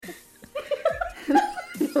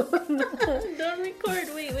Don't record.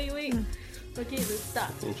 Wait. Okay, let's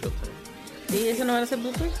stop. Intro time. ¿Y eso no va a ser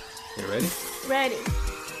Bluetooth? You ready? Ready.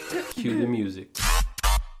 Cue the music.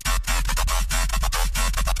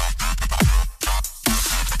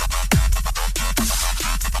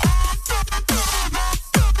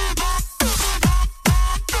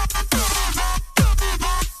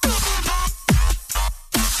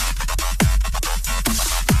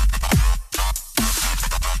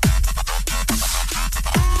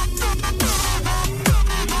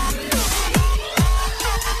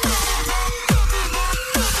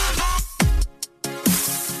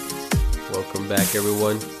 Welcome back,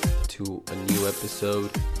 everyone, to a new episode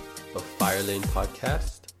of Fire Lane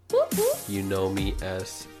Podcast. You know me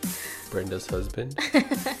as Brenda's husband,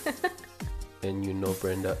 and you know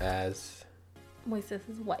Brenda as...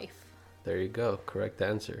 Moises' wife. There you go, correct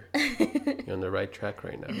answer. You're on the right track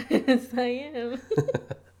right now. Yes, I am.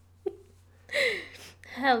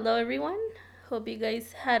 Hello, everyone. Hope you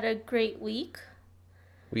guys had a great week.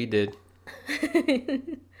 We did.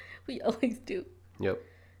 We always do. Yep.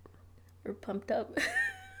 We're pumped up.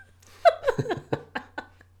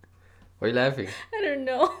 Why are you laughing? I don't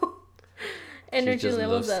know. Energy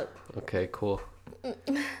levels up. Okay, cool.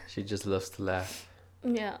 She just loves to laugh.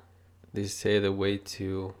 Yeah. They say the way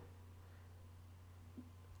to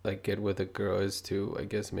get with a girl is to, I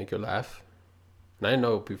guess, make her laugh. And I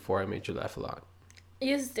know before I made you laugh a lot.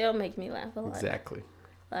 You still make me laugh a lot. Exactly.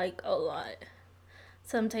 Like, a lot.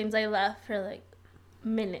 Sometimes I laugh for,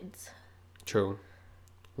 minutes. True.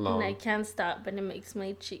 Long. And I can't stop, but it makes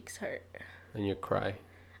my cheeks hurt. And you cry.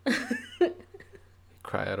 You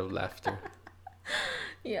cry out of laughter.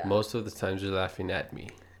 Yeah. Most of the times you're laughing at me.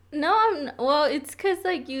 No, I'm not. Well, it's because,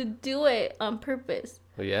 you do it on purpose.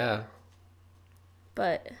 Well, yeah.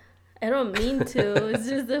 But I don't mean to. It's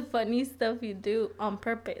just the funny stuff you do on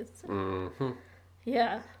purpose. Mm-hmm.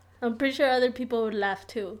 Yeah. I'm pretty sure other people would laugh,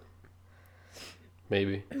 too.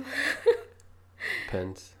 Maybe.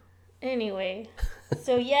 Depends. Anyway.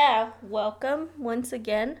 So, yeah. Welcome once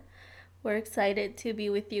again. We're excited to be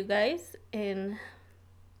with you guys and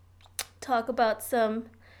talk about some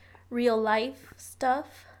real life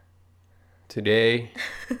stuff. Today,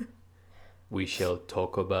 we shall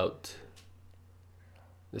talk about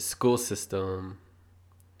the school system.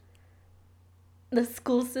 The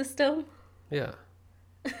school system? Yeah.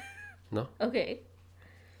 No? Okay.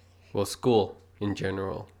 Well, school in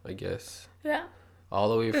general, I guess. Yeah. All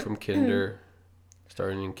the way from kinder,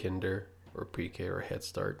 starting in kinder or pre-K or Head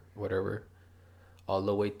Start, whatever, all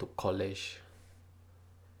the way to college.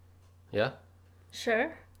 Yeah?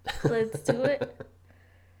 Sure. Let's do it.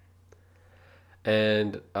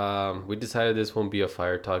 And we decided this won't be a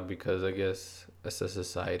fire talk because I guess as a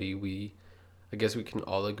society, I guess we can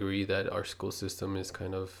all agree that our school system is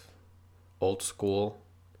kind of old school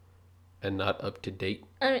and not up to date.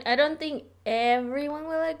 I mean, I don't think everyone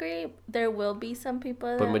will agree. There will be some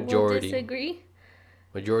people that will disagree.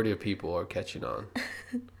 Majority of people are catching on.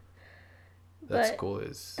 That school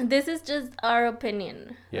is... This is just our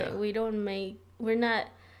opinion. Yeah. Like, we don't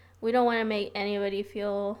want to make anybody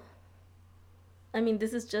feel... I mean,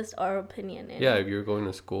 this is just our opinion. Yeah, if you're going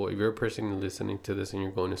to school, if you're a person listening to this and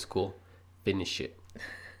you're going to school, finish it.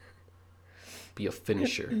 Be a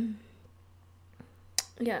finisher.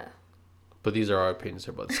 Yeah. But these are our opinions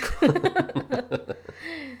about school.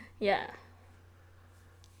 Yeah.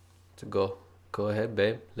 So go ahead,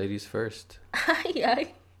 babe. Ladies first.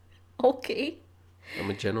 Hi. Okay. I'm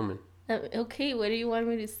a gentleman. Okay, what do you want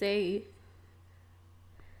me to say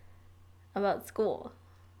about school?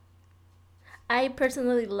 I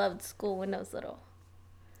personally loved school when I was little.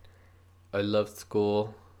 I loved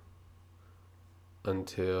school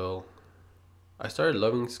until I started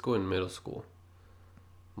loving school in middle school.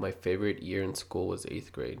 My favorite year in school was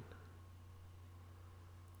 8th grade.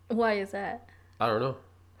 Why is that? I don't know.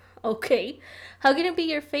 Okay. How can it be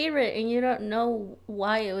your favorite and you don't know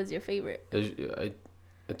why it was your favorite?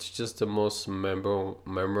 It's just the most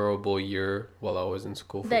memorable year while I was in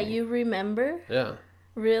school. That you remember? Yeah.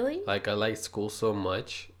 Really? I liked school so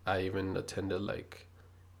much. I even attended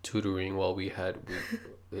tutoring while we had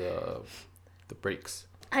the breaks.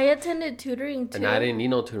 I attended tutoring too. And I didn't need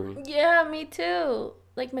no tutoring. Yeah, me too.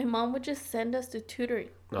 My mom would just send us to tutoring.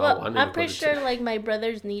 No, well, I'm pretty sure my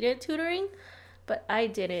brothers needed tutoring, but I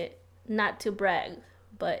didn't. Not to brag,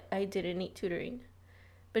 but I didn't need tutoring.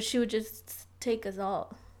 But she would just take us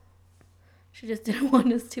all. She just didn't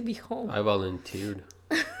want us to be home. I volunteered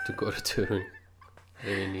to go to tutoring. I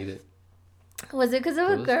didn't need it. Was it because of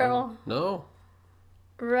a girl? Fun. No.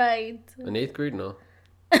 Right. In 8th grade, no.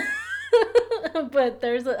 But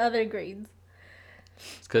there's other grades.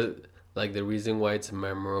 It's because like the reason why it's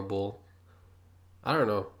memorable, I don't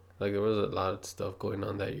know. Like there was a lot of stuff going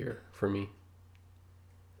on that year for me.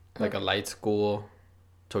 Like a light school.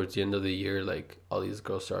 Towards the end of the year, like all these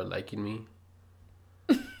girls started liking me.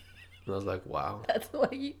 And I was like, wow. That's why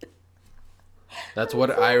you. That's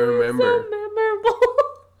what I remember. So memorable.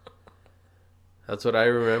 That's what I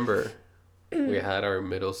remember. We had our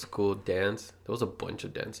middle school dance. There was a bunch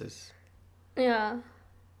of dances. Yeah.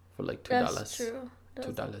 For like $2. That's true. There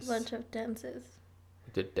was $2. a bunch of dances.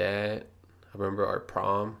 We did that. I remember our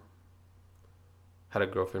prom. Had a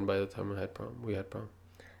girlfriend by the time I had prom. We had prom.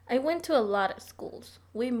 I went to a lot of schools.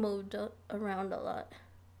 We moved around a lot.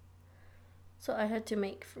 So I had to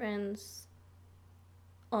make friends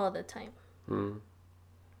all the time. So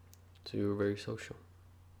you were very social.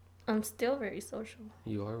 I'm still very social.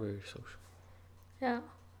 You are very social. Yeah.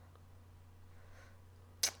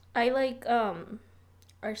 I like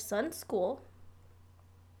our son's school.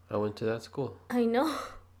 I went to that school. I know.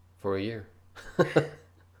 For a year.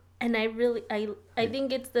 And I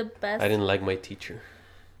think it's the best. I didn't like my teacher.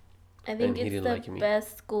 I think it's the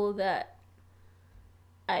best school that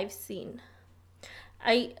I've seen.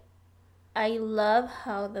 I love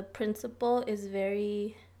how the principal is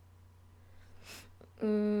very how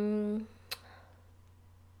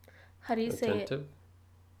do you say it?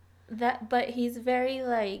 But he's very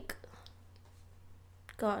like,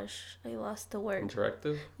 gosh, I lost the word.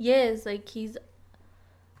 Interactive? Yes, like he's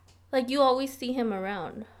like you always see him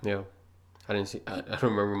around. Yeah. I don't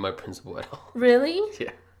remember my principal at all. Really?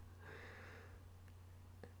 Yeah.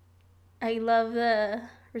 I love the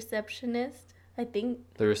receptionist. I think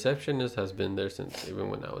the receptionist has been there since even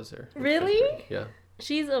when I was there. Really? Yeah.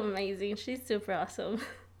 She's amazing. She's super awesome.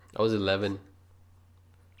 I was 11.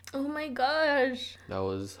 Oh my gosh. That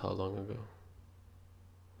was how long ago?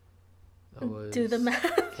 That was do the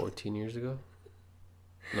math. 14 years ago?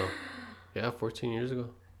 No. Yeah, 14 years ago.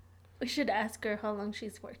 We should ask her how long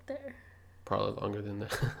she's worked there. Probably longer than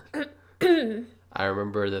that. I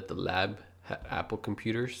remember that the lab had Apple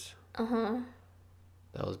computers. Uh-huh.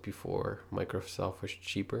 That was before Microsoft was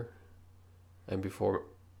cheaper. And before,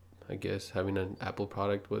 I guess, having an Apple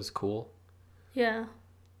product was cool. Yeah.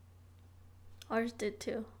 Ours did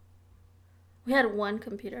too. We had one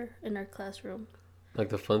computer in our classroom. Like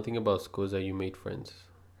the fun thing about school is that you made friends.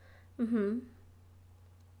 Mm-hmm.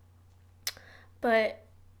 But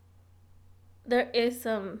there is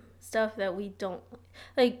some stuff that we don't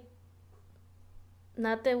like.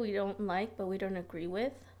 Not that we don't like, but we don't agree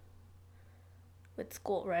with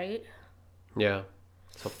school, right? Yeah.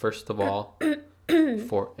 So first of all,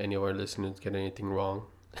 before any of our listeners get anything wrong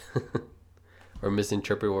or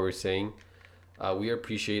misinterpret what we're saying, we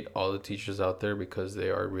appreciate all the teachers out there because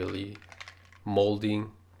they are really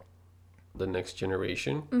molding the next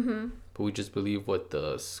generation. Mm-hmm. But we just believe what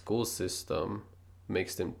the school system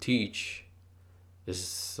makes them teach is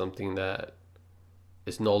something that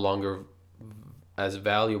is no longer as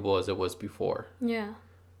valuable as it was before. Yeah.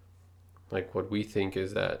 Like what we think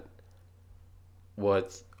is that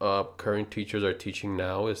what current teachers are teaching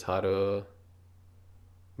now is how to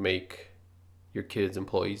make your kids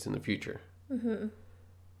employees in the future. Mm-hmm.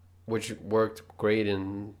 Which worked great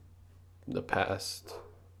in the past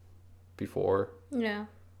before. Yeah.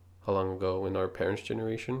 How long ago? In our parents'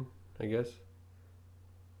 generation, I guess.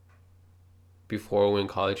 Before, when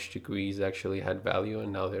college degrees actually had value,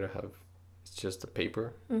 and now they don't have. It's just a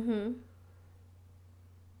paper. Mm-hmm.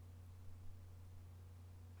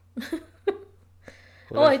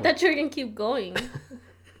 Oh, I thought you were gonna keep going.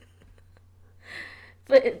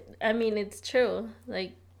 But I mean, it's true.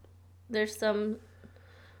 Like, there's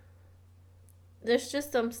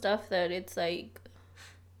just some stuff that it's like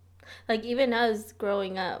even us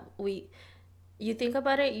growing up, you think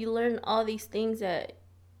about it, you learn all these things that,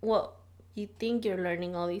 well, you think you're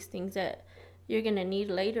learning all these things that you're gonna need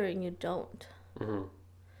later, and you don't. Mm-hmm.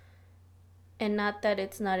 And not that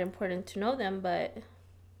it's not important to know them, but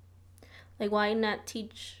like, why not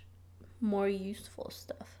teach more useful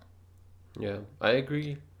stuff? Yeah, I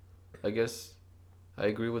agree. I guess I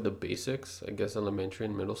agree with the basics. I guess elementary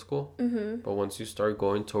and middle school. Mm-hmm. But once you start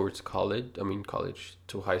going towards college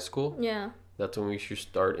to high school. Yeah. That's when we should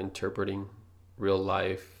start interpreting real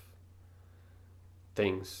life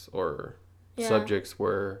things or subjects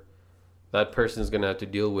where that person is gonna have to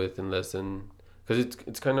deal with because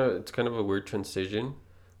it's kind of a weird transition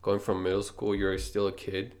going from middle school. You're still a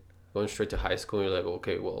kid going straight to high school. And you're like,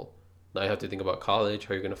 okay, well, now you have to think about college.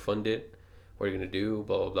 How you're gonna fund it? What are you gonna do?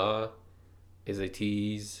 Blah blah blah.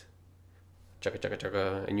 SATs, chaka chaka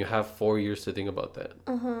chaka, and you have 4 years to think about that.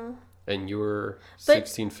 Uh-huh. And you were But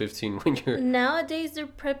 16, 15 when you're... nowadays, they're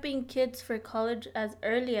prepping kids for college as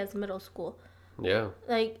early as middle school. Yeah.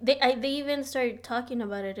 Like, they even started talking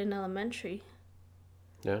about it in elementary.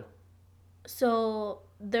 Yeah. So,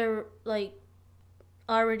 they're, like,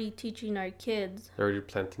 already teaching our kids. They're already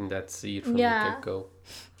planting that seed from the Yeah. get-go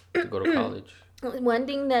to go to college. One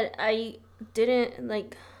thing that I didn't,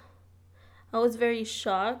 like, I was very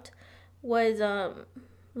shocked was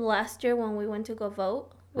last year when we went to go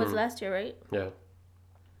vote. Was last year, right? Yeah.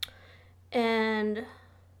 And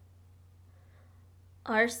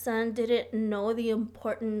our son didn't know the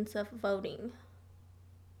importance of voting.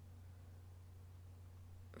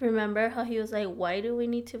 Remember how he was like, "Why do we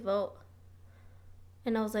need to vote?"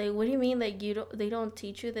 And I was like, "What do you mean? Like, they don't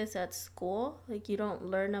teach you this at school? Like, you don't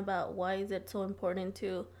learn about why is it so important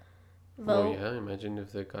to vote?" Oh yeah, imagine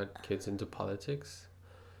if they got kids into politics.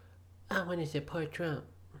 I want to support Trump.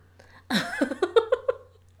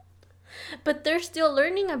 But they're still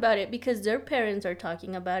learning about it because their parents are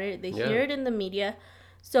talking about it. They hear it in the media.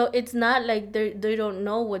 So it's not like they don't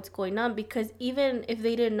know what's going on, because even if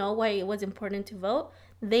they didn't know why it was important to vote,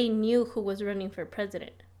 they knew who was running for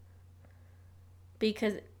president.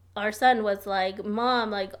 Because our son was like, "Mom,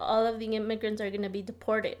 like, all of the immigrants are going to be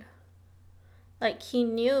deported." Like, he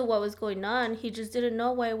knew what was going on. He just didn't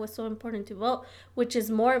know why it was so important to vote, which is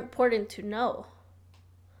more important to know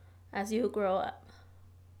as you grow up.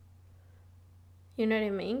 You know what I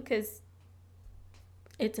mean? Because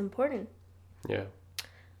it's important. Yeah.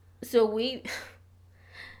 So he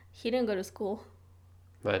didn't go to school.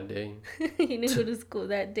 That day. He didn't go to school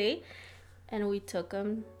that day. And we took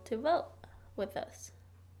him to vote with us.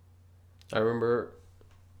 I remember,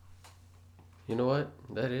 you know what?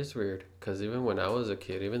 That is weird. Because even when I was a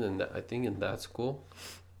kid, even in that, I think in that school,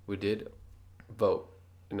 we did vote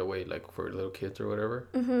in a way, like for little kids or whatever,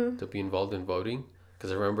 to be involved in voting.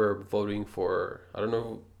 Because I remember voting for, I don't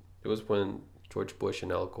know, it was when George Bush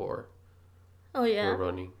and Al Gore were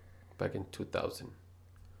running back in 2000,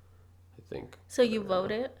 I think. So you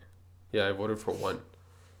voted? Yeah, I voted for one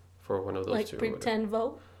of those like two. Like pretend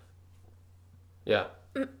vote? Yeah.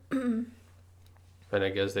 And I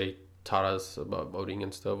guess they taught us about voting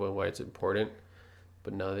and stuff and why it's important.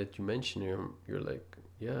 But now that you mention it, you're like,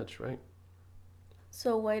 yeah, that's right.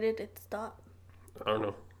 So why did it stop? I don't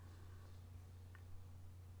know.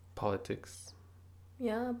 Politics.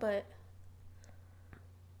 Yeah, but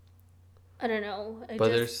I don't know. It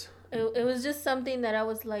was just something that I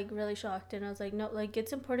was like really shocked, and I was like, no, like,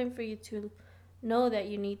 it's important for you to know that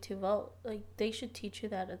you need to vote. Like, they should teach you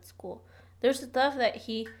that at school. There's stuff that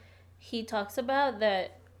he talks about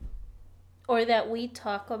that, or that we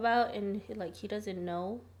talk about, and he doesn't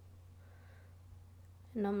know.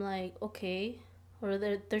 And I'm like, okay. Or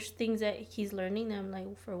there's things that he's learning, and I'm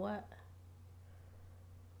like, for what?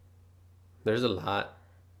 There's a lot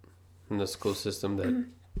in the school system that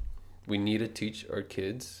we need to teach our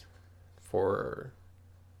kids for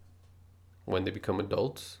when they become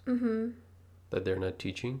adults, that they're not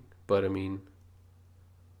teaching. But I mean,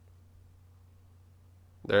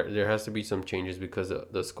 there has to be some changes, because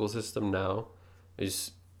the school system now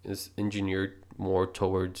is engineered more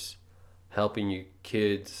towards helping you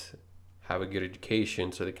kids have a good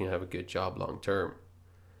education so they can have a good job long term.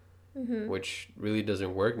 Which really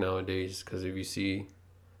doesn't work nowadays, because if you see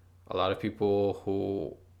a lot of people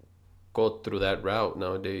who go through that route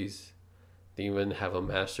nowadays, they even have a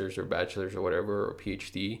master's or bachelor's or whatever, or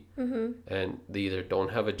PhD, and they either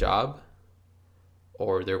don't have a job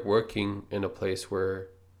or they're working in a place where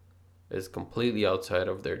it's completely outside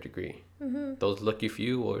of their degree. Those lucky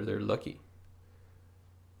few, or they're lucky.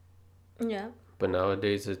 Yeah. But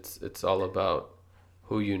nowadays it's all about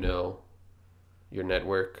who you know, your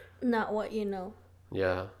network. Not what you know.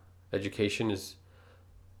 Yeah. Education is...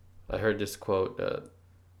 I heard this quote.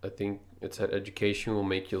 I think it said, education will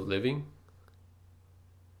make you a living,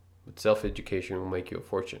 but self-education will make you a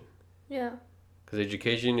fortune. Yeah. Because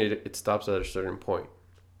education, it stops at a certain point,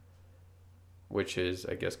 which is,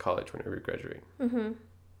 I guess, college, whenever you graduate.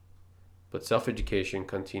 But self-education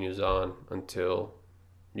continues on until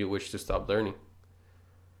you wish to stop learning.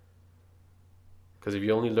 Because if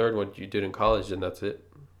you only learn what you did in college, then that's it.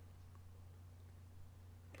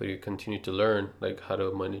 But you continue to learn, like, how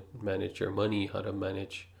to manage your money, how to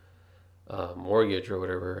manage mortgage or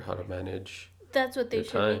whatever, how to manage... That's what they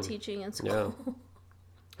should be teaching in school. Yeah.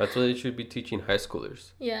 That's what they should be teaching high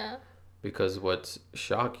schoolers. Yeah. Because what's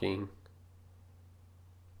shocking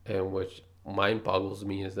and what mind boggles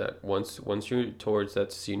me is that once you're towards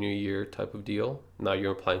that senior year type of deal, now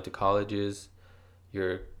you're applying to colleges,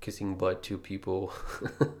 you're kissing butt to people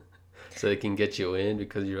so they can get you in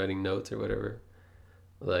because you're writing notes or whatever.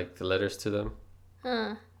 like the letters to them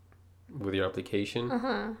with your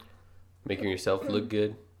application, making yourself look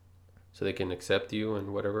good so they can accept you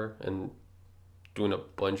and whatever, and doing a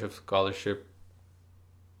bunch of scholarship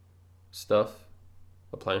stuff,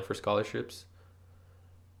 applying for scholarships,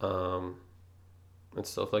 and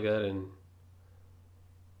stuff like that. And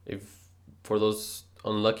if for those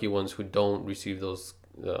unlucky ones who don't receive those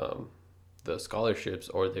the scholarships,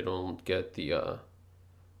 or they don't get the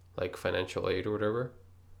like financial aid or whatever,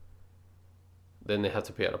 then they have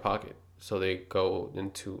to pay out of pocket, so they go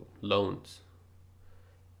into loans.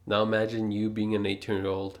 Now imagine you being an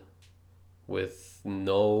 18-year-old with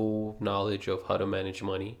no knowledge of how to manage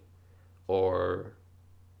money, or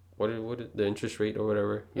what is the interest rate or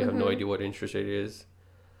whatever. You have no idea what interest rate is.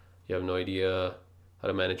 You have no idea how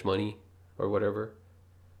to manage money or whatever.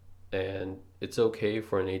 And it's okay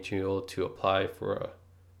for an 18-year-old to apply for a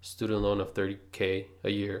student loan of $30,000 a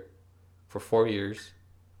year for 4 years.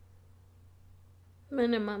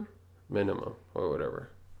 Minimum Or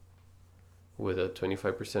whatever. With a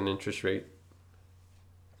 25% interest rate.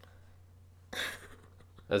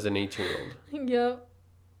 As an 18-year-old. Yep.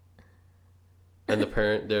 And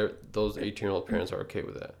those 18-year-old parents are okay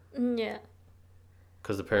with that. Yeah.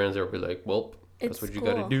 Because the parents will be like, well, that's what you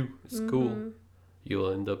got to do. It's school.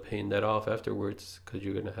 You'll end up paying that off afterwards because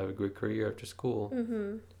you're going to have a great career after school.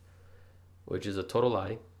 Which is a total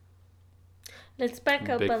lie. Let's back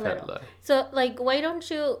up a little. Lie. So, like, why don't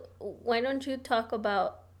you talk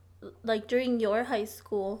about, like, during your high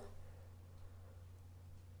school,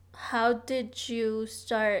 how did you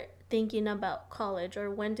start thinking about college, or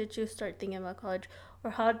when did you start thinking about college,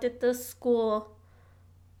 or how did the school,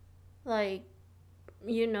 like,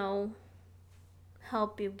 you know,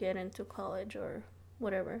 help you get into college or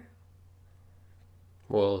whatever?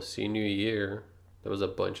 Well, senior year, there was a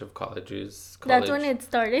bunch of colleges. That's when it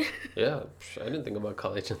started? Yeah, I didn't think about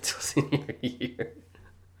college until senior year.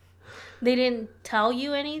 They didn't tell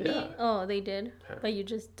you anything? Yeah. Oh, they did? Yeah. But you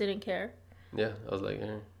just didn't care? Yeah, I was like,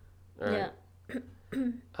 all right. Yeah.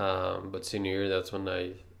 But senior year, that's when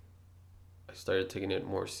I started taking it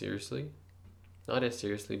more seriously. Not as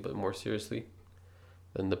seriously, but more seriously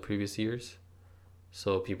than the previous years.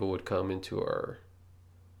 So people would come into our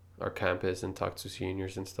campus and talk to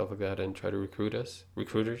seniors and stuff like that and try to recruit us.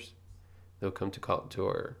 Recruiters, they'll come to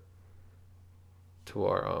our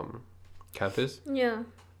campus. Yeah.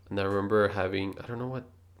 And I remember having, I don't know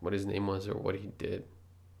what his name was or what he did.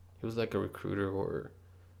 He was like a recruiter or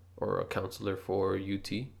a counselor for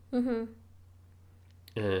UT.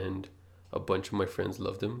 And a bunch of my friends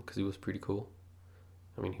loved him because he was pretty cool.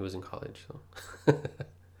 I mean, he was in college, so.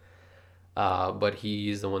 But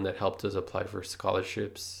he's the one that helped us apply for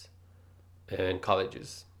scholarships and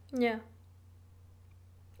colleges. Yeah.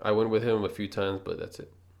 I went with him a few times, but that's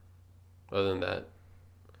it. Other than that,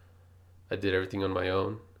 I did everything on my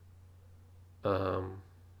own.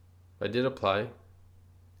 I did apply.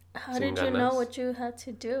 How did you know what you had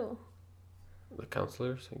to do? The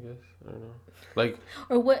counselors, I guess. I don't know. Like.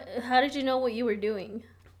 Or what? How did you know what you were doing?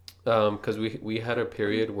 Because we had a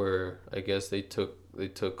period where I guess they took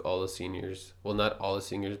all the seniors. Well, not all the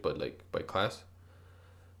seniors, but like by class.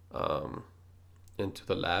 Into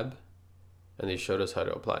the lab, and they showed us how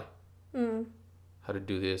to apply. How to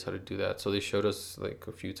do this, how to do that. So they showed us like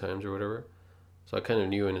a few times or whatever. So I kind of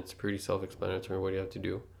knew, and it's pretty self-explanatory what you have to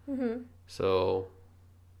do. So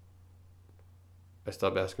I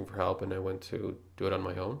stopped asking for help, and I went to do it on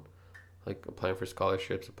my own, like applying for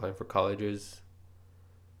scholarships, applying for colleges,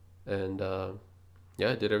 and I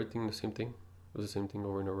did everything the same thing. It was the same thing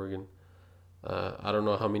over and over again. I don't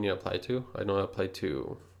know how many I applied to. I know I applied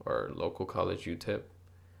to our local college, UTEP,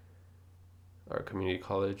 our community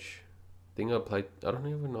college. I don't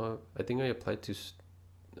even know. I think I applied to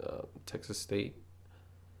Texas State,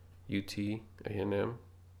 UT, A&M,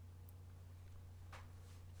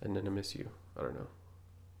 and then MSU. I don't know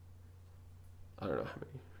how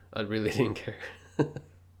many. I really didn't care.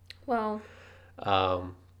 Wow.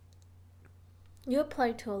 You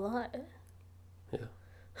applied to a lot. Yeah.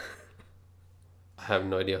 I have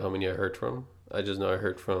no idea how many I heard from. I just know I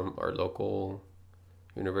heard from our local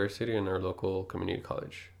university and our local community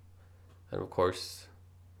college. And of course,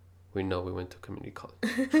 we know we went to community college.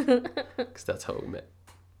 Because that's how we met.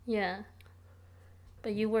 Yeah.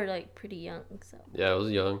 But you were like pretty young, so. Yeah, I was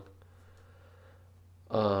young.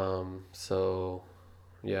 So,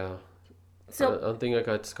 yeah. So I don't think I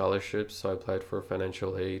got scholarships, so I applied for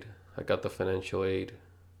financial aid. I got the financial aid.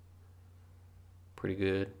 Pretty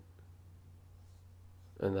good.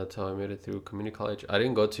 And that's how I made it through community college. I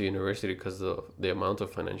didn't go to university because of the amount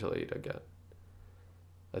of financial aid I got.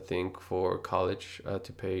 I think for college, I had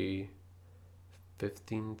to pay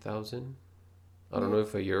 $15,000. I don't know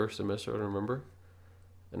if a year or semester, I don't remember.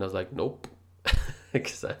 And I was like, nope.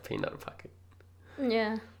 Because I'm paying out of pocket.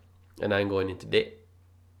 Yeah. And I'm going into debt.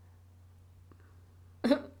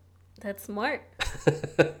 That's smart.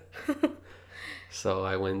 So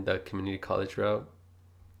I went the community college route.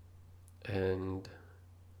 And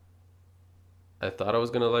I thought I was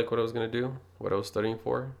going to like what I was going to do, what I was studying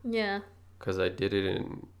for. Yeah. Because I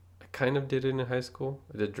kind of did it in high school.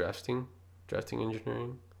 I did drafting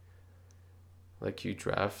engineering. Like you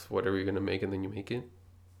draft whatever you're going to make and then you make it.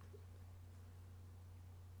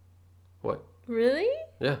 What? Really?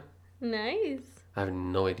 Yeah. Nice. I have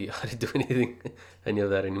no idea how to do any of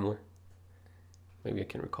that anymore. Maybe I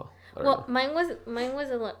can recall. I don't know. Mine was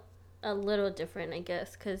a little different, I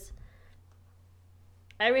guess, because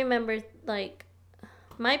I remember, like,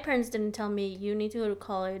 my parents didn't tell me you need to go to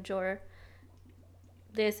college or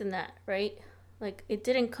this and that, right? Like, it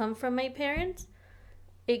didn't come from my parents.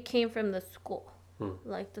 It came from the school.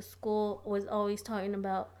 Like, the school was always talking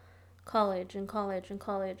about college and college and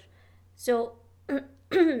college. So,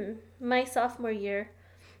 my sophomore year,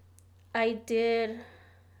 like,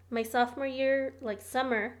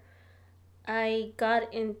 summer, I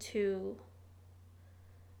got into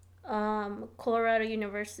Colorado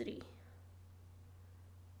University.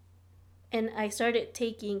 And I started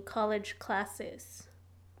taking college classes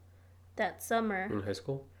that summer. In high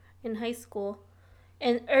school? In high school.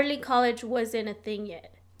 And early college wasn't a thing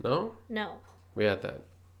yet. No? No. We had that.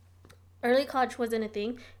 Early college wasn't a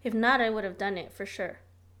thing. If not, I would have done it for sure.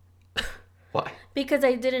 Why? Because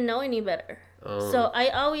I didn't know any better. So I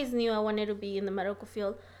always knew I wanted to be in the medical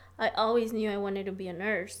field. I always knew I wanted to be a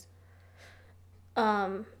nurse.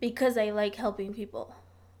 Because I like helping people.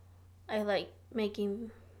 I like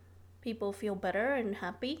making people feel better and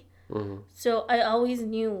happy. Mm-hmm. So I always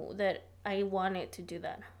knew that I wanted to do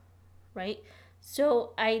that, right?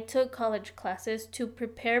 So I took college classes to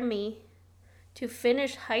prepare me to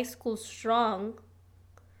finish high school strong.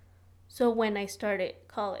 So when I started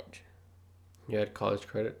college. You had college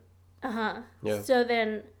credit? Uh-huh. Yeah. So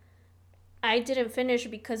then I didn't finish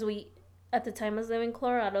because at the time I was living in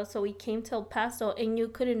Colorado, so we came to El Paso and you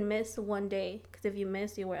couldn't miss one day because if you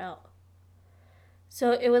missed, you were out.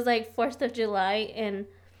 So it was like 4th of July and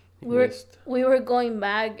we were going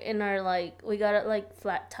back and we got a like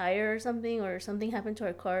flat tire or something happened to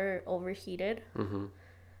our car, overheated. Mm-hmm.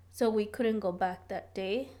 So we couldn't go back that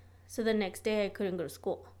day. So the next day I couldn't go to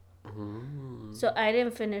school. Mm-hmm. So I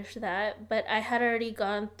didn't finish that, but I had already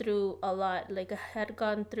gone through a lot. Like I had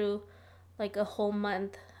gone through like a whole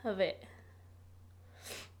month of it.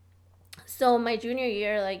 So my junior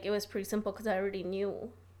year, like it was pretty simple because I already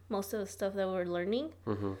knew most of the stuff that we were learning.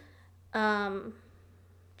 Mm-hmm.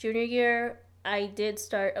 Junior year, I did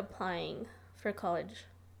start applying for college.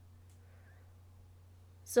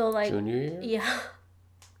 So like junior year? Yeah.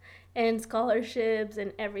 And scholarships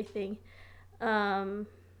and everything.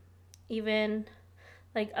 Even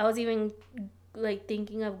like I was even like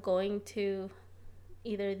thinking of going to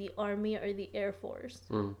either the Army or the Air Force.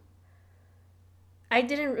 I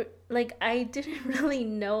didn't really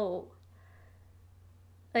know.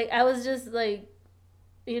 Like I was just like,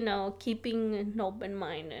 keeping an open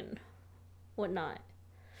mind and whatnot.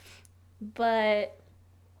 But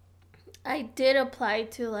I did apply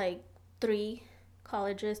to like 3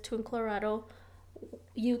 colleges, 2 in Colorado,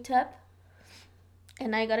 UTEP,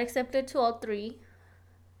 and I got accepted to all 3.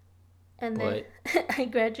 And then I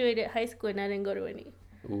graduated high school and I didn't go to any.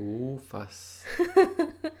 Ufas.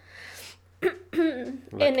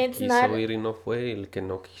 And it's not. Ir y no fue, el que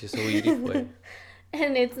no quiso ir y fue.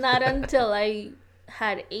 And it's not until I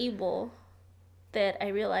had ABLE that I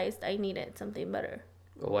realized I needed something better.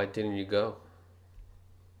 Why didn't you go?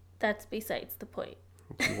 That's besides the point.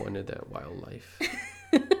 You wanted that wild life.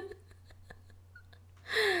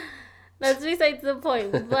 That's besides the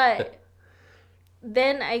point. But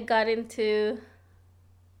then I got into,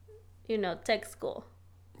 tech school.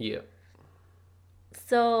 Yeah.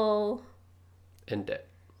 So. And debt.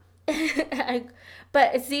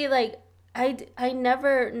 But see, like, I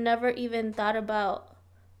never even thought about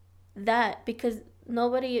that because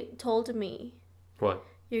nobody told me. What?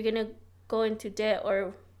 You're gonna go into debt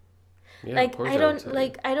or. Yeah, like I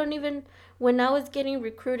don't even when I was getting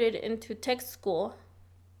recruited into tech school,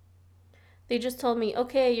 they just told me,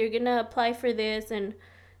 okay, you're gonna apply for this and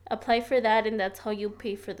apply for that, and that's how you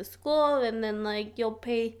pay for the school, and then like you'll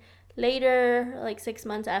pay later, like 6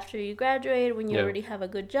 months after you graduate when you already have a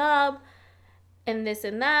good job, and this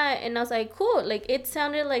and that. And I was like, cool. Like it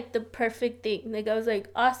sounded like the perfect thing. Like I was like,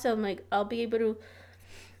 awesome. Like I'll be able to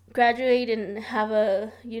graduate and have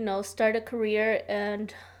a start a career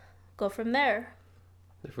and go from there.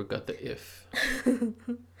 They forgot the if.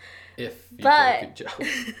 If you But do a good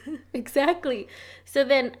job. exactly. So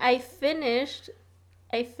then I finished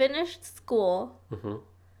school. Mm-hmm.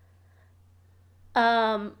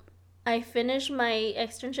 I finished my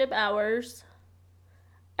externship hours.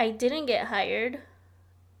 I didn't get hired.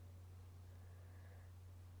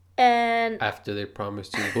 And After they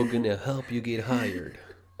promised you, we're gonna help you get hired.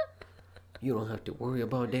 You don't have to worry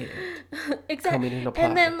about that. exactly. Come in and apply.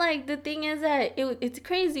 And then like the thing is that it's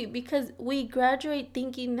crazy because we graduate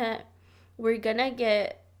thinking that we're gonna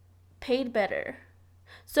get paid better.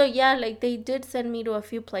 So yeah, like they did send me to a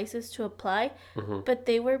few places to apply, but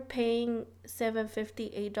they were paying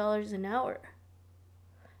 $7.50, $8 an hour.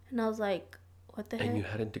 And I was like, what the heck? And you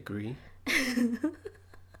had a degree?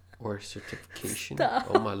 Or a certification? Stop.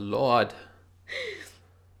 Oh my Lord.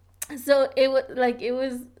 So it was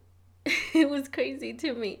it was crazy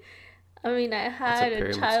to me. I mean, I had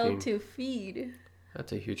a child to feed.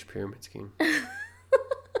 That's a huge pyramid scheme.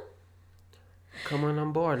 Come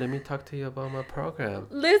on board. Let me talk to you about my program.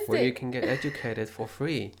 Listen, where you can get educated for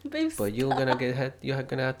free. Babe, but you're gonna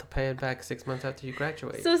have to pay it back 6 months after you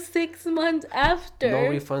graduate. So 6 months after. No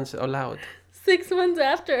refunds allowed. 6 months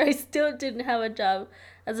after, I still didn't have a job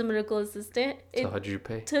as a medical assistant. So how did you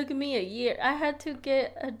pay? It took me a year. I had to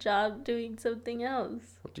get a job doing something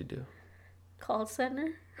else. What'd you do? Call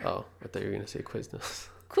center. Oh, I thought you were gonna say Quiznos.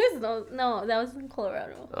 Quiznos? No, that was in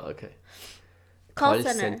Colorado. Oh, okay. Call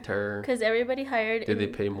center. Because everybody hired. Did they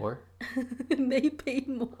pay more? They paid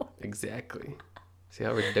more. Exactly. See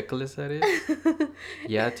how ridiculous that is?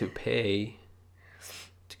 You had to pay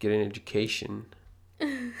to get an education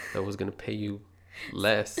that was gonna pay you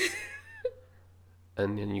less,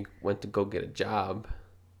 and then you went to go get a job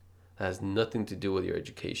that has nothing to do with your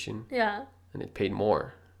education. Yeah. And it paid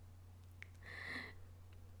more.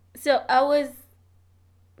 So I was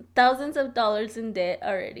thousands of dollars in debt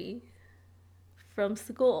already from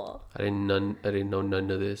school. I didn't know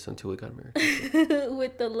none of this until we got married.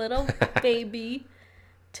 With the little baby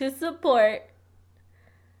to support.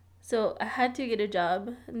 So I had to get a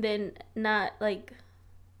job. And then not like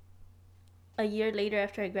a year later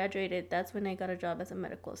after I graduated, that's when I got a job as a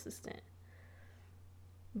medical assistant.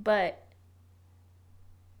 But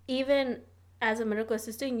even as a medical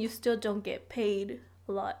assistant, you still don't get paid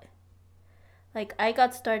a lot. Like I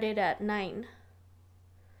got started at 9.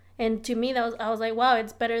 And to me, I was like, wow,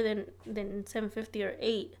 it's better than $7.50 or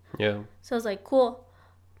 $8. Yeah. So I was like, cool.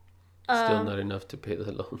 Still not enough to pay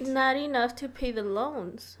the loans. Not enough to pay the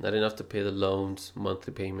loans. Not enough to pay the loans,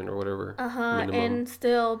 monthly payment or whatever. Minimum. And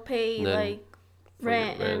still pay like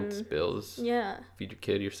rent and bills. Yeah. Feed your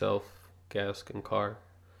kid, yourself, gas and car.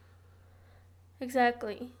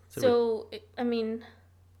 Exactly. So I mean.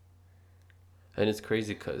 And it's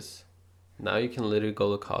crazy because now you can literally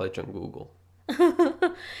go to college on Google.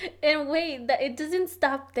 And wait, it doesn't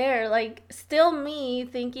stop there. Like, still me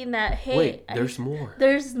thinking that, hey, wait, there's more.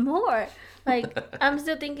 There's more. Like, I'm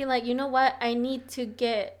still thinking, like, you know what? I need to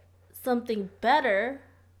get something better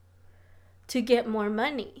to get more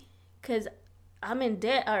money. Because I'm in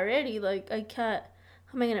debt already. Like, I can't,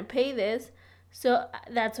 how am I going to pay this? So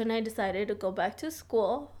that's when I decided to go back to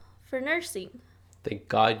school for nursing. Thank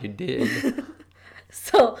God you did.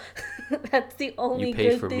 So that's the only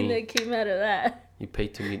good thing that came out of that. You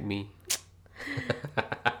paid to meet me.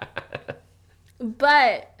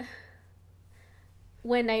 But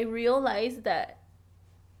when I realized that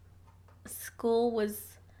school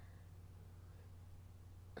was,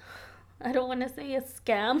 I don't want to say a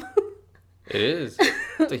scam. It is.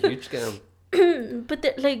 It's a huge scam. But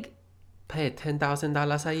like, pay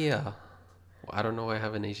 $10,000 a year. Well, I don't know why I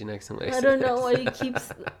have an Asian accent. I don't know why he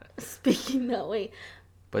keeps speaking that way.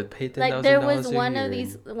 But pay $10,000 like there was one of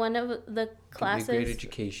the classes. Great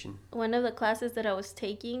education. One of the classes that I was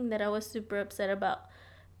taking that I was super upset about,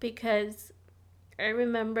 because I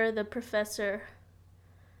remember the professor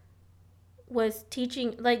was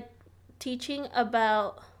teaching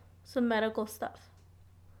about some medical stuff.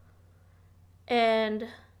 And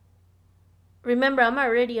remember, I'm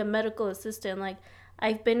already a medical assistant. Like,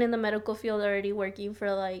 I've been in the medical field already working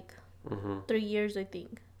for like 3 years, I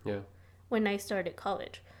think. Yeah. When I started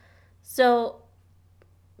college. So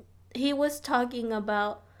he was talking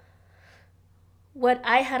about what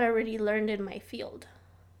I had already learned in my field.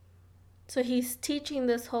 So he's teaching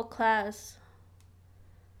this whole class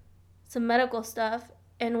some medical stuff,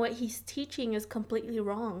 and what he's teaching is completely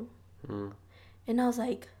wrong. And I was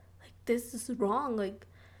like, this is wrong. Like,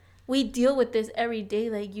 we deal with this every day.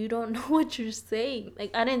 Like, you don't know what you're saying.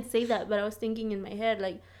 Like, I didn't say that, but I was thinking in my head,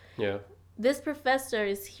 like, yeah, this professor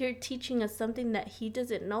is here teaching us something that he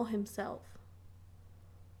doesn't know himself.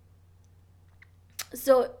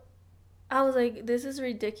 So I was like, this is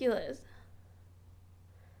ridiculous.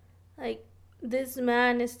 Like, this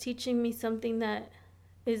man is teaching me something that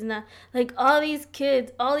is not, like, all these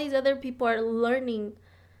kids, all these other people are learning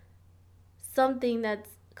something that's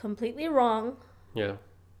completely wrong. Yeah.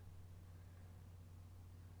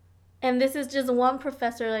 And this is just one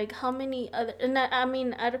professor. Like, how many other, and I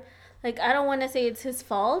mean, I don't want to say it's his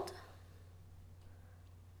fault,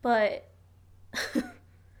 but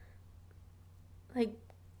like,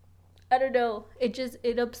 I don't know,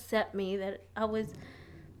 it upset me that I was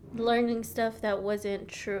learning stuff that wasn't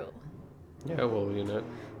true. Yeah, well, you know.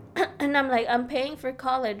 And I'm like, I'm paying for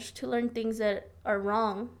college to learn things that are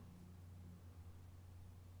wrong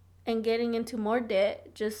and getting into more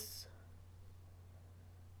debt just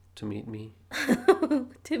To meet me.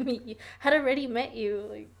 to meet you. Had already met you.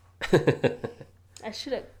 Like, I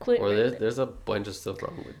should have quit. Or right there's a bunch of stuff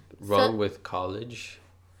wrong with college.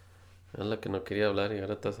 Es lo que no quería hablar y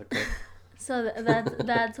ahora estás acá. So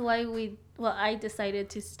that's why I decided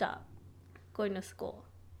to stop going to school.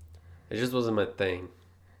 It just wasn't my thing.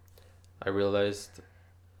 I realized,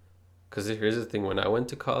 because here's the thing, when I went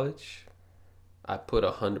to college, I put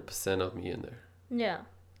 100% of me in there. Yeah.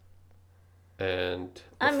 And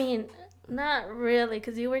I mean, not really,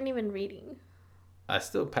 because you weren't even reading. I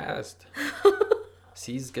still passed.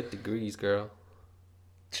 C's get degrees, girl.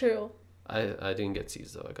 True. I didn't get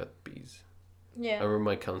C's though. I got B's. Yeah. I remember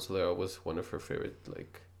my counselor. I was one of her favorite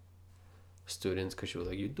students because she was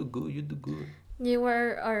like, "You do good, you do good." You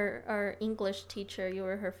were our English teacher. You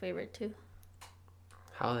were her favorite too.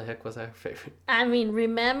 How the heck was I her favorite? I mean,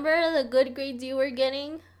 remember the good grades you were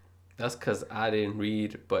getting? That's because I didn't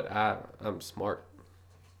read, but I'm smart.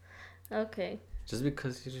 Okay. Just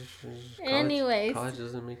because Anyways. college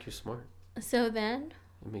doesn't make you smart. So then?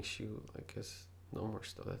 It makes you, I guess, know more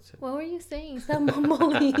stuff. That's it. What were you saying? Stop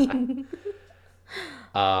mumbling.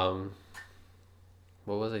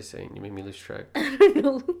 What was I saying? You made me lose track. I don't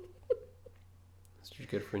know. That's what you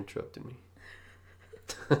get for interrupting me.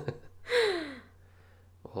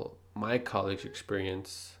 Well, my college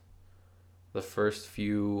experience, the first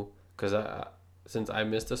few, because since I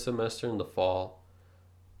missed a semester in the fall,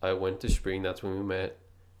 I went to spring. That's when we met,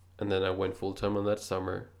 and then I went full time on that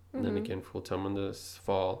summer, and then again full time on this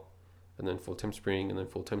fall, and then full time spring, and then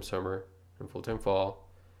full time summer, and full time fall.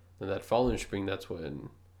 And that following spring, that's when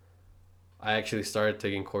I actually started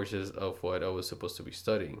taking courses of what I was supposed to be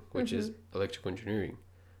studying, which is electrical engineering.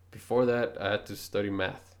 Before that, I had to study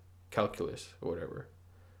math, calculus, or whatever,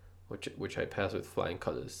 which I passed with flying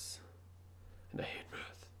colors. And I hate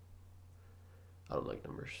math. I don't like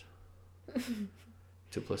numbers.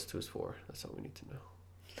 2 + 2 is 4. That's all we need to know.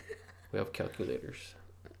 We have calculators.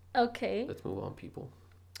 Okay. Let's move on, people.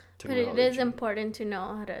 But it is important to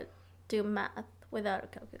know how to do math without a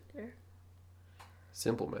calculator.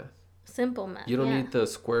 Simple math. Simple math. You don't need the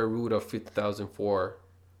square root of 50,004.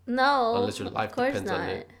 No. Unless your life depends not. on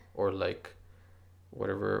it. Or like,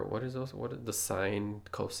 whatever. What is those? What is the sine,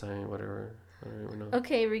 cosine, whatever? I don't even know.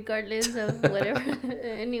 Okay, regardless of whatever.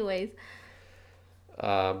 Anyways.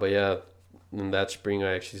 But yeah, in that spring,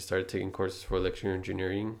 I actually started taking courses for electrical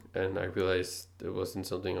engineering, and I realized it wasn't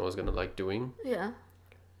something I was gonna like doing. Yeah.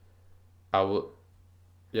 I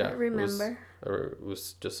remember. It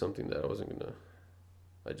was just something that I wasn't gonna.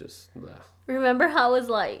 I just Remember how I was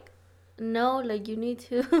like, no, like you need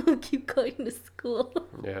to keep going to school.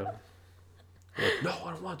 Yeah. Like, no,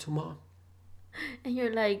 I don't want to, Mom. And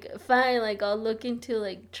you're like, fine, like I'll look into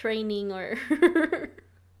like training or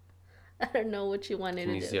I don't know what you wanted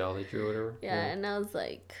to do. Kinesiology or whatever. Yeah, and I was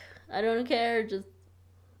like, I don't care,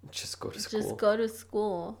 just go to school. Just go to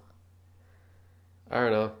school. I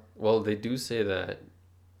don't know. Well, they do say that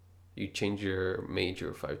you change your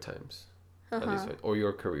major 5 times. At least or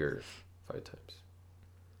your career 5 times.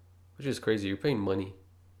 Which is crazy. You're paying money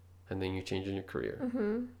and then you're changing your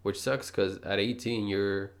career. Which sucks because at 18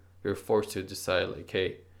 you're forced to decide like,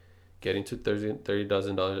 hey, get into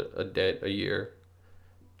 $30,000 a debt a year.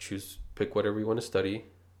 Pick whatever you want to study.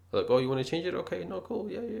 Like, oh, you want to change it? Okay, no,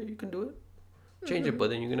 cool. Yeah, you can do it. Change it, but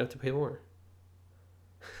then you're going to have to pay more.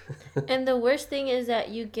 And the worst thing is that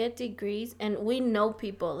you get degrees, and we know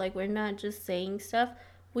people, like we're not just saying stuff.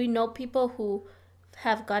 We know people who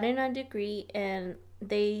have gotten a degree and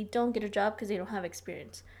they don't get a job because they don't have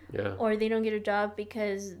experience. Yeah. Or they don't get a job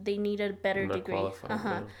because they need a better degree.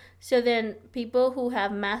 Yeah. So then people who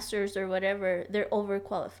have masters or whatever, they're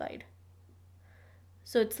overqualified.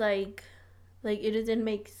 So it's like it doesn't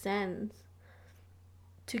make sense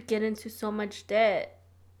to get into so much debt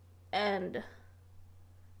and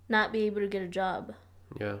not be able to get a job.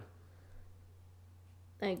 Yeah.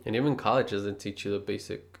 Like, and even college doesn't teach you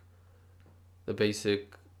the the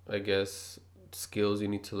basic, I guess, skills you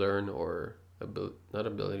need to learn, or not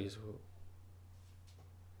abilities.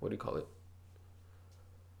 What do you call it?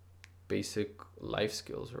 Basic life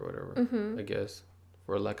skills or whatever, I guess,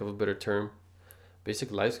 for lack of a better term. Basic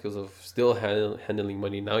life skills of still handling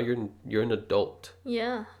money. Now you're an adult.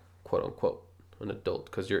 Yeah. Quote unquote, an adult,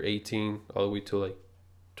 because you're 18 all the way to like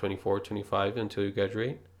 24, 25 until you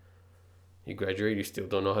graduate. You graduate, you still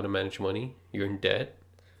don't know how to manage money. You're in debt.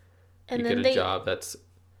 And you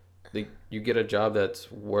get a job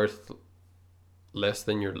that's worth less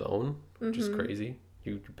than your loan, which is crazy.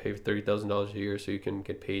 You pay $30,000 a year so you can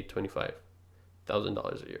get paid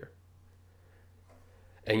 $25,000 a year,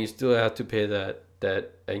 and you still have to pay that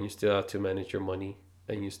debt, and you still have to manage your money,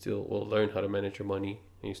 and you still will learn how to manage your money,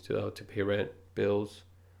 and you still have to pay rent, bills,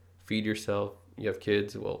 feed yourself. You have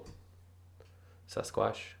kids, well,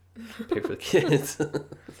 Sasquatch, pay for the kids.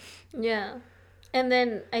 Yeah. And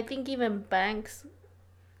then I think even banks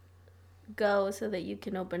go so that you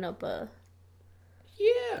can open up an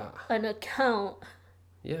account.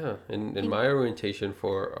 Yeah, in my orientation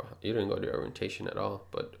for you didn't go to orientation at all,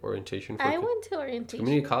 but orientation for I went to orientation.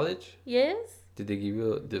 Community college? Yes.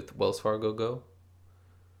 Did Wells Fargo go?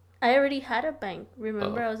 I already had a bank.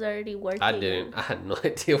 Remember, I was already working. I didn't. I had no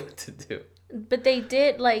idea what to do. But they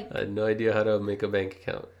did I had no idea how to make a bank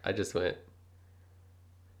account. I just went.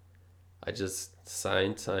 I just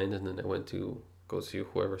signed, and then I went to go see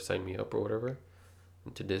whoever signed me up or whatever.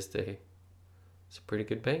 And to this day, it's a pretty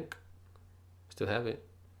good bank. Still have it.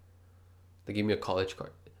 They gave me a college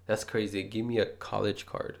card. That's crazy. They gave me a college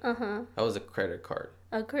card. That was a credit card.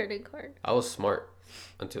 A credit card. I was smart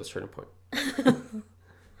until a certain point.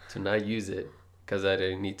 To not use it because I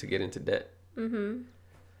didn't need to get into debt.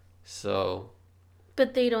 So.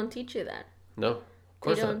 But they don't teach you that. No.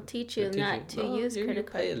 They don't teach you not to use credit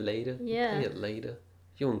card. Pay it later. Yeah. Pay it later.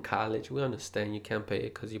 You're in college. We understand you can't pay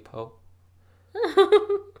it because you're poor. Why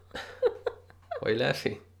are you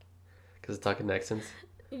laughing? Because of talking accents?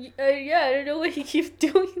 Yeah, I don't know why you keep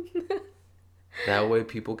doing that. That way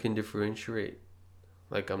people can differentiate.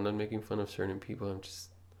 Like, I'm not making fun of certain people. I'm just...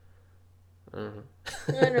 I don't know.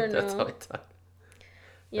 I don't know. That's how I talk.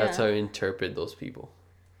 Yeah. That's how I interpret those people.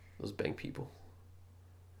 Those bank people.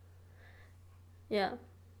 Yeah.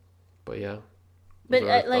 But yeah. But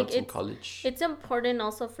it's important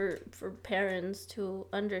also for parents to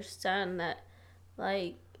understand that,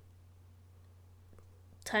 like,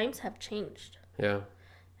 times have changed. Yeah.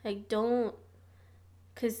 Like, don't...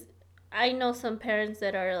 Because I know some parents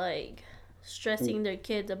that are, like, stressing their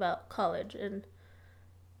kids about college. And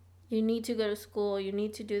you need to go to school. You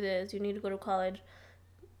need to do this. You need to go to college.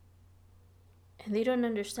 And they don't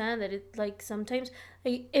understand that it's, like, sometimes...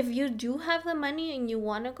 Like, if you do have the money and you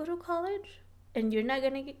want to go to college and you're not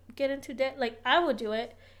going to get into debt, like, I would do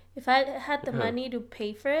it. If I had the money to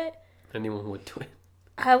pay for it... Anyone would do it.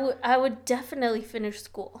 I would definitely finish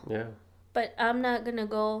school. Yeah. But I'm not going to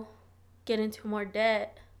go get into more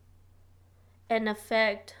debt and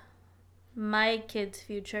affect my kids'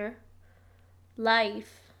 future,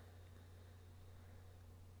 life,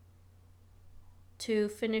 to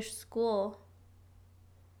finish school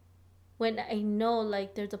when I know,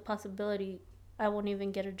 like, there's a possibility I won't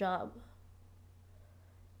even get a job.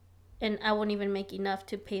 And I won't even make enough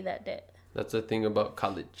to pay that debt. That's the thing about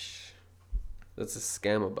college. That's a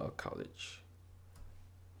scam about college.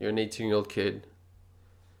 You're an 18-year-old kid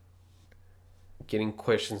getting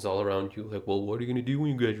questions all around you. Like, well, what are you going to do when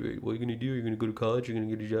you graduate? What are you going to do? You're going to go to college? You're going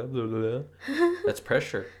to get a job? Blah, blah, blah. That's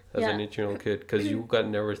pressure as an 18-year-old kid. Because you got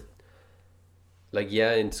never... Like,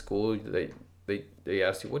 yeah, in school, they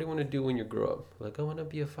ask you, what do you want to do when you grow up? Like, I want to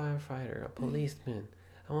be a firefighter, a policeman.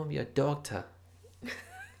 I want to be a doctor.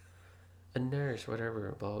 A nurse,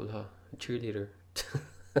 whatever, blah, blah, blah. A cheerleader.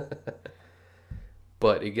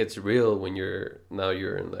 But it gets real when you're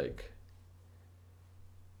in like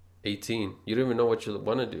 18. You don't even know what you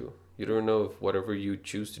want to do. You don't know if whatever you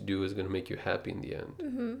choose to do is going to make you happy in the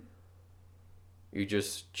end. You're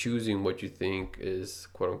just choosing what you think is,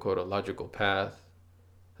 quote unquote, a logical path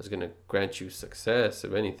that's going to grant you success,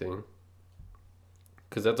 if anything.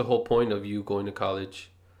 Because that's the whole point of you going to college,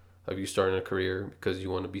 of you starting a career, because you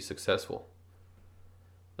want to be successful.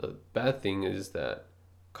 The bad thing is that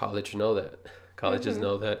colleges know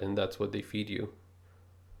that, and that's what they feed you.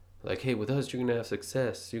 Like, hey, with us, you're going to have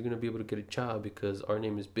success. You're going to be able to get a job because our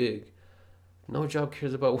name is big. No job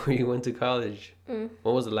cares about where you went to college. When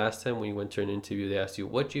was the last time when you went to an interview, they asked you,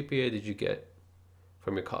 what GPA did you get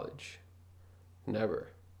from your college? Never.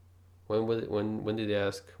 When did they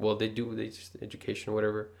ask? Well, they just education or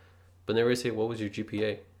whatever. But never say, what was your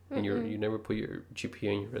GPA? And you never put your GPA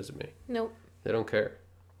in your resume. Nope. They don't care.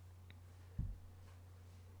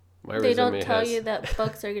 My They resume don't tell has, you that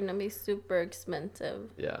books are gonna be super expensive.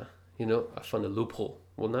 Yeah. You know, I found a loophole.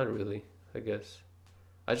 Well, not really, I guess.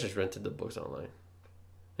 I just rented the books online.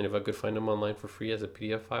 And if I could find them online for free as a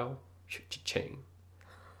PDF file, cha-ching.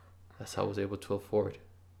 That's how I was able to afford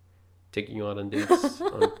taking you out on dates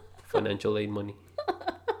on financial aid money.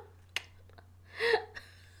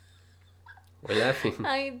 We're laughing.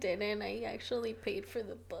 I didn't. I actually paid for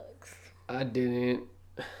the books. I didn't.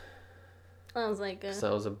 I was like, Because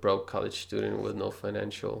I was a broke college student with no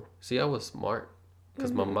financial. See, I was smart.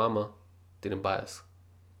 Because my mama didn't buy us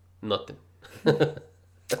nothing.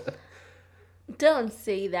 don't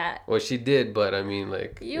say that. Well, she did, but I mean,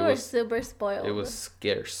 like... You were super spoiled. It was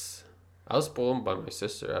scarce. I was spoiled by my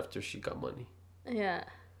sister after she got money. Yeah.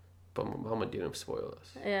 But my mama didn't spoil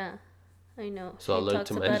us. Yeah. I know. So I learned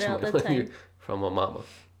to manage my money from my mama.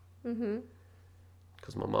 Mm-hmm.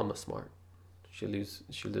 Because my mama's smart. She lives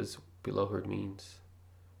below her means.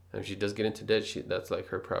 And if she does get into debt, that's like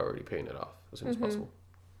her priority, paying it off as soon as possible.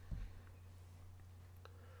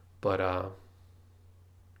 But,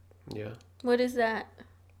 yeah. What is that?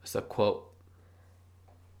 It's a quote.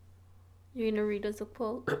 You're going to read us a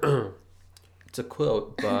quote? It's a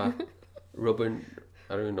quote by Robin,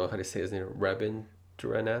 I don't even know how to say his name,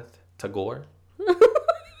 Rabindranath Tagore.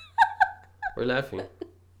 We're laughing.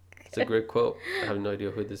 It's a great quote. I have no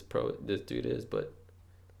idea who this dude is,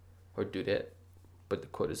 or dudette, but the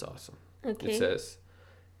quote is awesome. Okay. It says,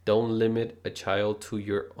 "Don't limit a child to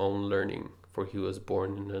your own learning, for he was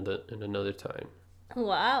born in another time."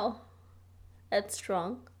 Wow. That's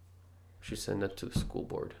strong. Should send that to the school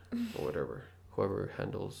board or whatever, whoever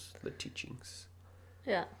handles the teachings.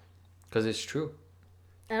 Yeah. Because it's true.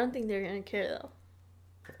 I don't think they're going to care, though.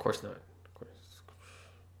 Of course not. Of course.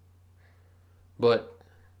 But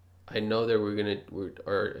I know that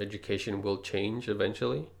our education will change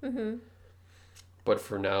eventually. Mm-hmm. But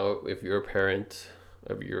for now, if you're a parent,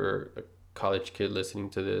 if you're a college kid listening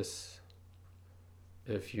to this,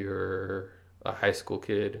 if you're a high school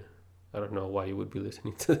kid, I don't know why you would be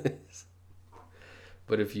listening to this.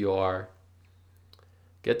 But if you are,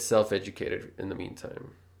 get self-educated in the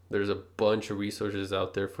meantime. There's a bunch of resources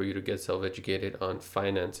out there for you to get self-educated on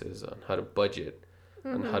finances, on how to budget,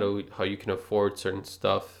 on how you can afford certain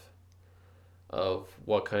stuff, of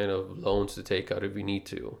what kind of loans to take out if you need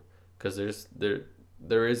to. Because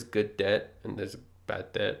there is good debt and there's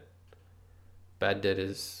bad debt. Bad debt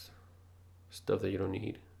is stuff that you don't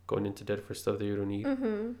need. Going into debt for stuff that you don't need.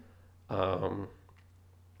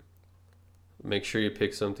 Make sure you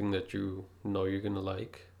pick something that you know you're gonna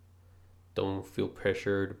like. Don't feel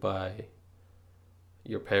pressured by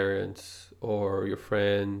your parents or your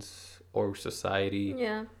friends or society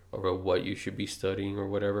over what you should be studying or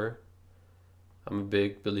whatever. I'm a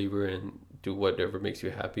big believer in do whatever makes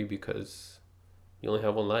you happy, because you only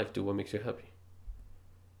have one life. Do what makes you happy.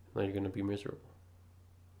 Now you're gonna be miserable.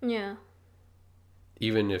 Yeah.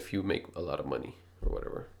 Even if you make a lot of money or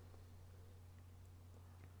whatever.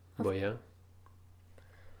 But yeah.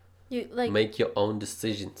 You make your own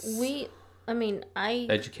decisions. I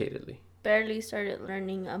educatedly barely started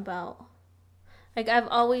learning about, like, I've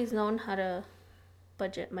always known how to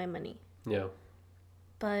budget my money. Yeah.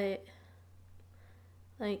 But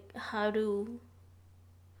like how to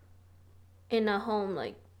in a home,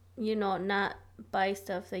 like, you know, not buy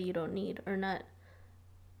stuff that you don't need, or not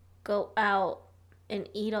go out and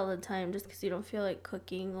eat all the time just because you don't feel like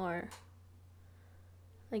cooking, or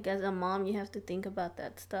like as a mom you have to think about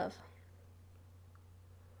that stuff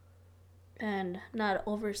and not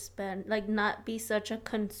overspend, like not be such a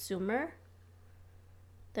consumer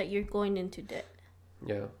that you're going into debt.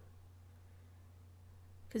 Yeah.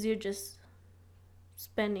 Because you're just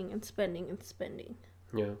spending and spending and spending.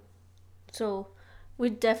 Yeah. So we're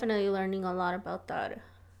definitely learning a lot about that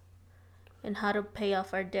and how to pay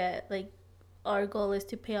off our debt. Like, our goal is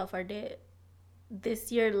to pay off our debt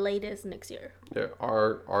this year, latest next year. Yeah,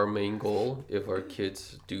 our main goal, if our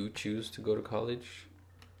kids do choose to go to college,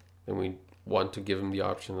 and we want to give them the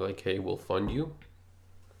option, like, hey, we'll fund you.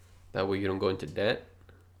 That way you don't go into debt.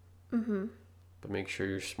 Mm-hmm. But make sure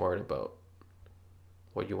you're smart about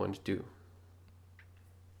what you want to do.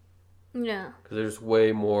 Yeah. Because there's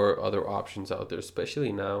way more other options out there,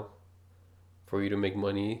 especially now, for you to make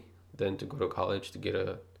money than to go to college to get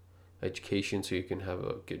a education so you can have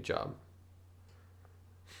a good job.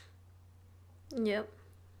 Yep.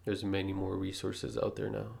 There's many more resources out there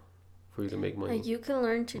now for you to make money. Like, you can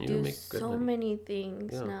learn to do so many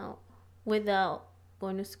things now without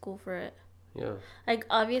going to school for it. Yeah. Like,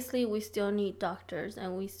 obviously, we still need doctors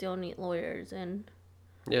and we still need lawyers, and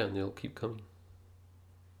yeah, and they'll keep coming.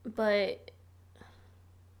 but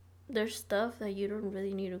There's stuff that you don't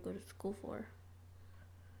really need to go to school for.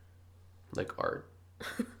 Like art.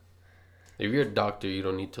 If you're a doctor, you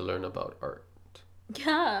don't need to learn about art.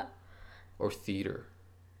 Yeah. Or theater.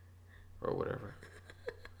 Or whatever.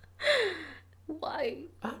 Why?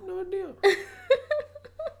 I have no idea.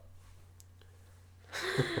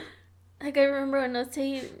 Like, I remember when I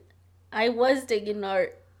was taking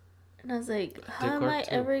art. And I was like, how am I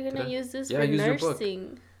ever going to use this for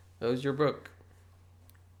nursing? That was your book.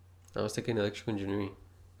 I was taking electrical engineering.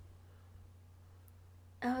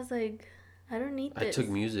 I was like, I don't need this. I took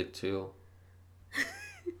music too.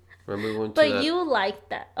 Remember we went to that? You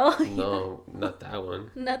liked that. Oh, no, yeah. Not that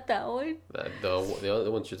one. Not that one? The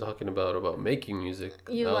other ones you're talking about making music.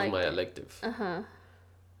 That was my elective. Uh-huh.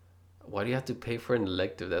 Why do you have to pay for an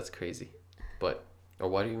elective? That's crazy. Or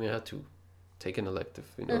why do you even have to take an elective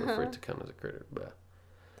in order for it to count as a credit? But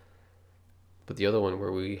the other one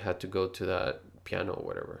where we had to go to that piano or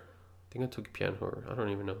whatever. I think I took piano or I don't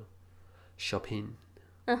even know. Chopin.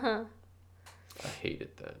 Uh-huh. I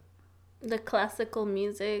hated that. The classical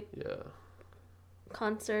music. Yeah.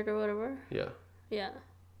 Concert or whatever. Yeah. Yeah.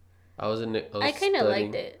 I kind of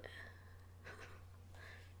liked it.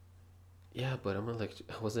 Yeah, but I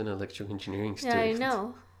was an electrical engineering student. Yeah, I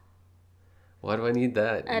know. Why do I need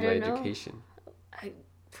that in my education?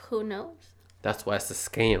 Who knows? That's why it's a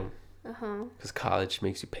scam. Uh-huh. Because college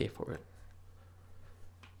makes you pay for it.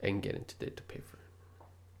 And get into debt to pay for it.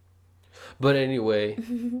 But anyway,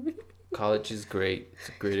 college is great. It's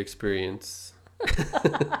a great experience.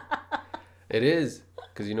 It is.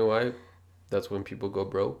 Because you know why? That's when people go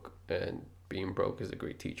broke. And being broke is a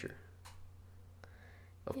great teacher.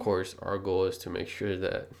 Of course, our goal is to make sure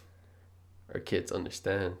that our kids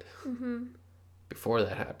understand before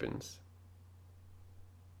that happens,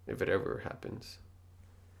 if it ever happens,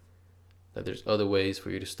 that there's other ways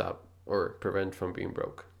for you to stop or prevent from being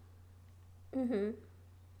broke.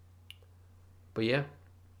 But yeah,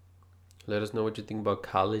 let us know what you think about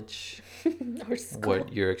college, or school.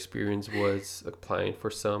 what your experience was applying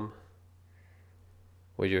for some,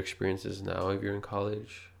 what your experience is now if you're in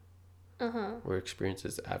college. Or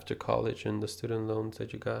experiences after college and the student loans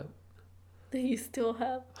that you got. That you still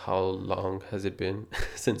have. How long has it been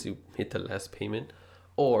since you made the last payment?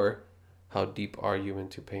 Or how deep are you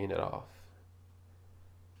into paying it off?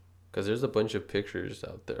 Because there's a bunch of pictures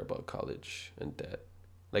out there about college and debt.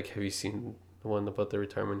 Like, have you seen the one about the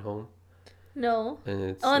retirement home? No. And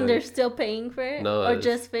it's and they're still paying for it? No. Or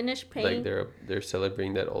just finished paying? Like they're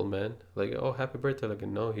celebrating that old man. Like, oh, happy birthday. Like,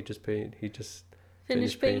 no, he just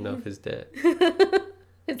finished paying off his debt.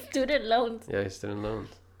 It's student loans. Yeah, his student loans.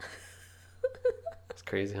 It's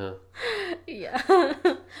crazy, huh? Yeah.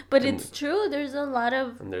 But it's true. There's a lot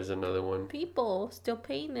of... And there's another one. People still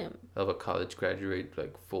paying them. Of a college graduate,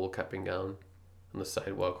 like, full cap and gown on the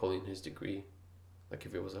sidewalk holding his degree. Like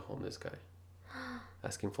if it was a homeless guy.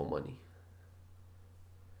 Asking for money.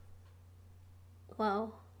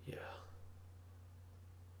 Wow. Yeah.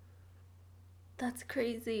 That's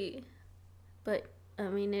crazy. But, I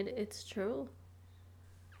mean, it's true.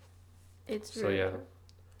 It's real. So, yeah.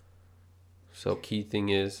 So, key thing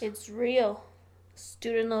is... It's real.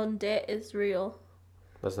 Student loan debt is real.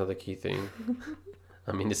 That's not the key thing.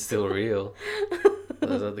 I mean, it's still real.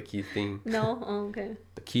 That's not the key thing. No? Oh, okay.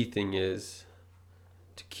 The key thing is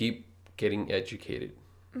to keep getting educated.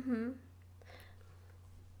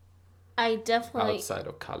 I definitely... Outside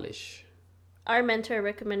of college. Our mentor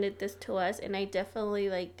recommended this to us, and I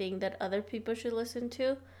definitely think that other people should listen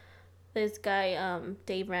to. This guy,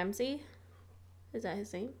 Dave Ramsey. Is that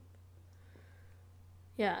his name?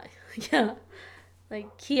 Yeah. Yeah.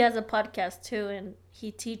 Like, he has a podcast too, and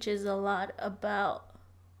he teaches a lot about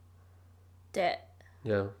debt.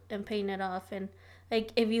 Yeah. And paying it off. And,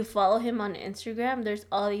 like, if you follow him on Instagram, there's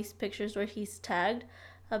all these pictures where he's tagged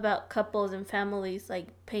about couples and families, like,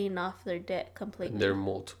 paying off their debt completely. And they're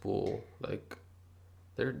multiple, like,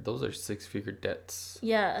 those are 6-figure debts.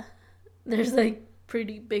 Yeah. There's, like,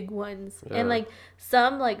 pretty big ones. Yeah. And, like,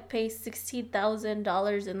 some, like, pay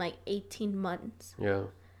 $60,000 in, like, 18 months. Yeah.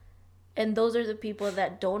 And those are the people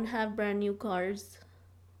that don't have brand new cars,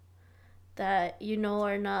 that,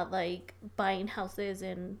 are not, like, buying houses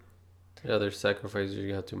and... Yeah, there's sacrifices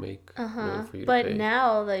you have to make in order for you but to pay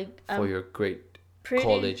now, like... for your great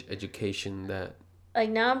college education that... Like,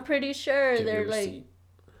 now I'm pretty sure they're, like,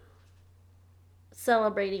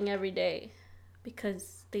 celebrating every day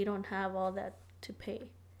because they don't have all that to pay.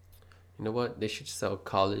 You know what? They should sell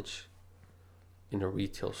college in a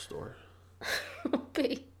retail store.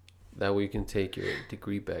 Okay. That way you can take your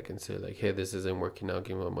degree back and say, like, hey, this isn't working out,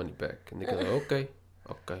 give me my money back. And they go, like,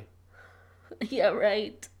 okay. Yeah,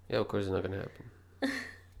 right. Yeah, of course it's not going to happen.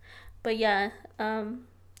 But yeah,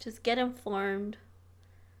 just get informed.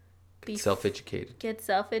 Self-educated. Get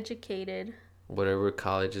self-educated. Whatever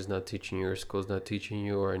college is not teaching you, or school's not teaching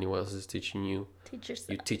you, or anyone else is teaching you, teach yourself.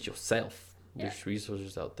 You teach yourself. Yeah. There's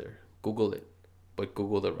resources out there. Google it, but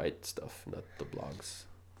Google the right stuff, not the blogs.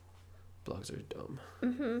 Blogs are dumb.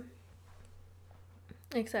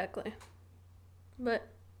 Exactly. But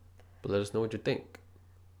let us know what you think.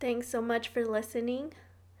 Thanks so much for listening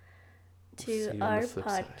to our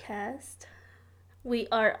podcast. We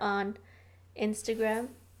are on Instagram.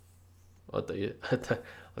 I was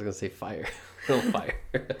gonna say fire. No fire.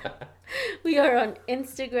 We are on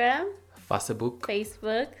Instagram,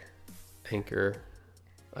 Facebook, Anchor,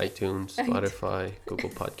 iTunes, Spotify,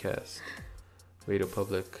 Google Podcasts, Radio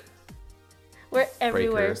Public. We're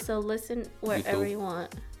everywhere, Breaker, so listen wherever you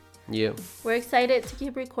want. Yeah. We're excited to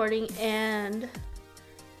keep recording, and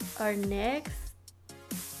our next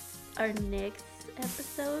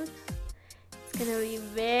episode is gonna be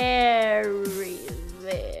very,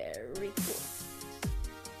 very cool.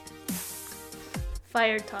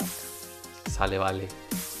 Fire talk. Sale vale.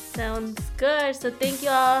 Sounds good. So thank you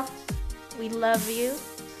all. We love you.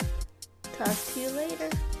 Talk to you later.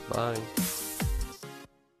 Bye.